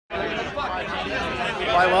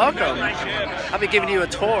Why, welcome. I'll be giving you a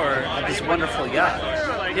tour of this wonderful yacht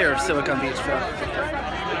here of Silicon Beach, Phil.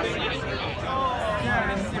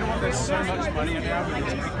 There's so much money in there.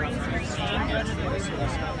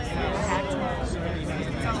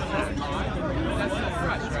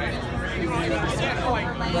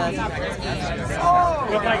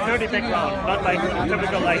 With like 30 background, not like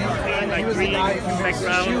typical like clean, like green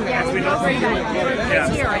background as we know. Yeah.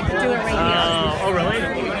 Here, I can do it right here. Oh, really?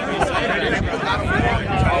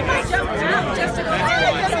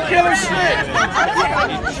 Killer shit!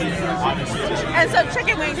 And some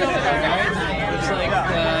chicken wings over there. Looks like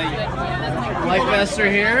life vests are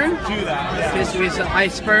here. Appears to be some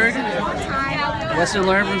iceberg. Lesson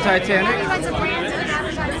learned from Titanic.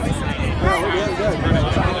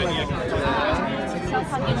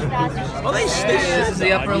 Well, this is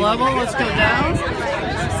the upper level. Let's go down.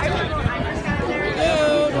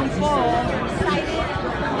 No, don't fall.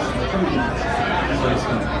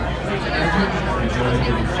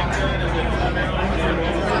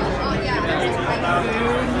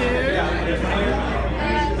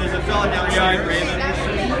 There's a fella down here.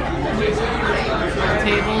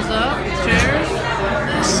 Tables up, chairs,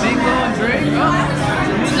 bingo and drink. Oh,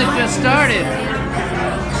 the music just started.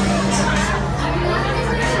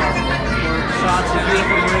 Shots of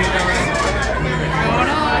beautiful marina going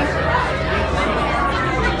on.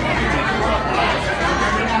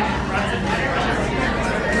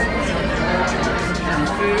 Some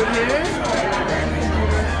food here.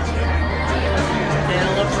 Tail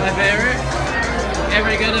looks my favorite.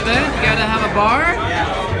 Every good event, you gotta have a bar.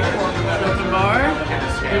 Open bar.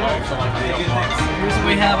 Here's what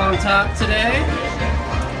we have on top today.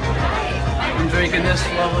 I'm drinking this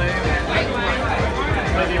slowly.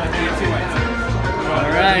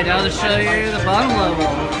 Alright, now to show you the bottom level.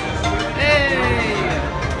 Hey!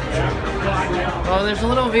 Oh, there's a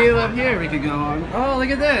little view up here we could go on. Oh, look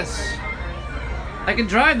at this. I can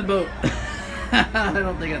drive the boat. I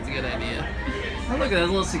don't think that's a good idea. Oh, look at those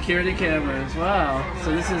little security cameras. Wow.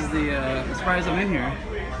 So this is the, I'm surprised I'm in here.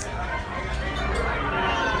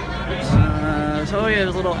 So yeah,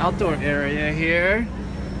 there's a little outdoor area here.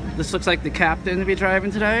 This looks like the captain to be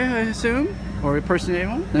driving today, I assume? Or impersonating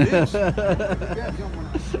one? Yes. I'm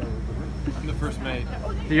the first mate.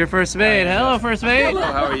 You're first mate. Hello, first mate. Hello,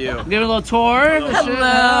 how are you? Give a little tour. Hello,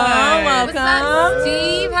 welcome.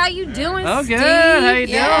 Steve, how you doing, Oh, Steve? good. How you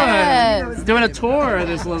Yes. doing? Doing a tour of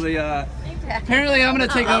this lovely yacht. Apparently, I'm going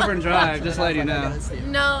to take over and drive, just letting you know.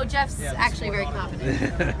 No, Jeff's actually very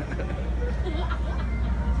confident.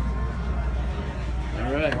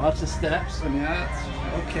 All right, watch the steps and yachts.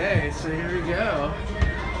 Okay, so here we go.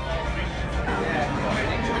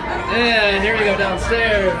 Yeah, here we go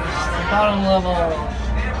downstairs. Bottom level.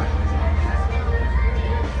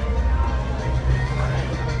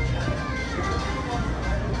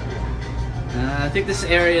 I think this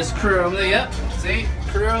area is crew only. Yep, see?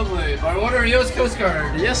 Crew only. Our order, U.S. Coast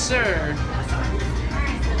Guard. Yes, sir.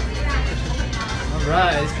 All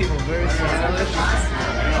right, these people are very stylish.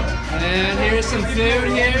 And here's some food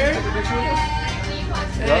here.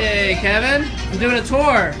 Hey, Kevin. I'm doing a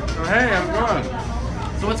tour. Oh, hey, how's it going?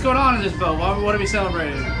 So what's going on in this boat? What are we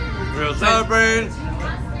celebrating? We're celebrating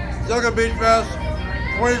Silicon Beach Fest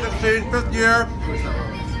 2016, 5th year.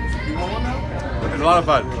 It's a lot of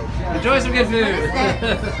fun. Enjoy some good food.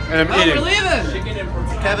 And I'm eating. We're leaving.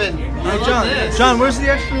 Kevin. Hey, John. John, where's the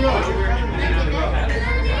extra row?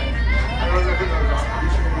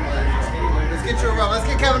 Let's get you a row. Let's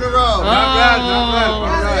get Kevin a row. Not bad, not bad.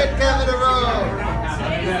 Let's get Kevin a row.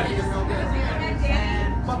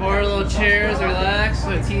 More little chairs, relax,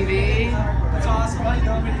 with a TV. That's awesome.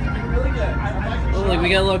 You've been really good. Oh, look, we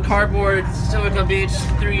got a little cardboard Silicon Beach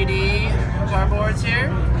 3D cardboards here.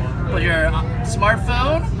 Put your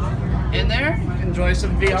smartphone in there. Enjoy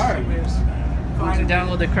some VR. You can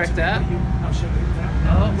download the correct app.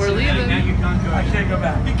 Oh, we're leaving. Now you can't go. I can't go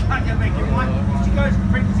back. You can't get back. You want? Did you guys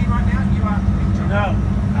pregnancy right now? You are. No,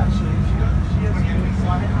 actually, she is getting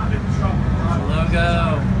excited. I'm in trouble.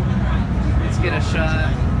 Logo. Let's get a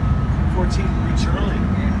shot. 14 weeks early.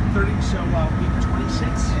 30. So week 26.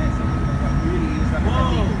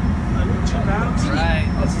 Whoa. 2 pounds. Right.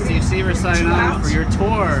 This is Steve Seaver signing off for your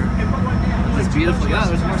tour. This is beautiful. Yeah,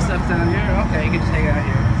 there's more stuff down here. Okay, you can just hang out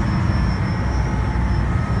here.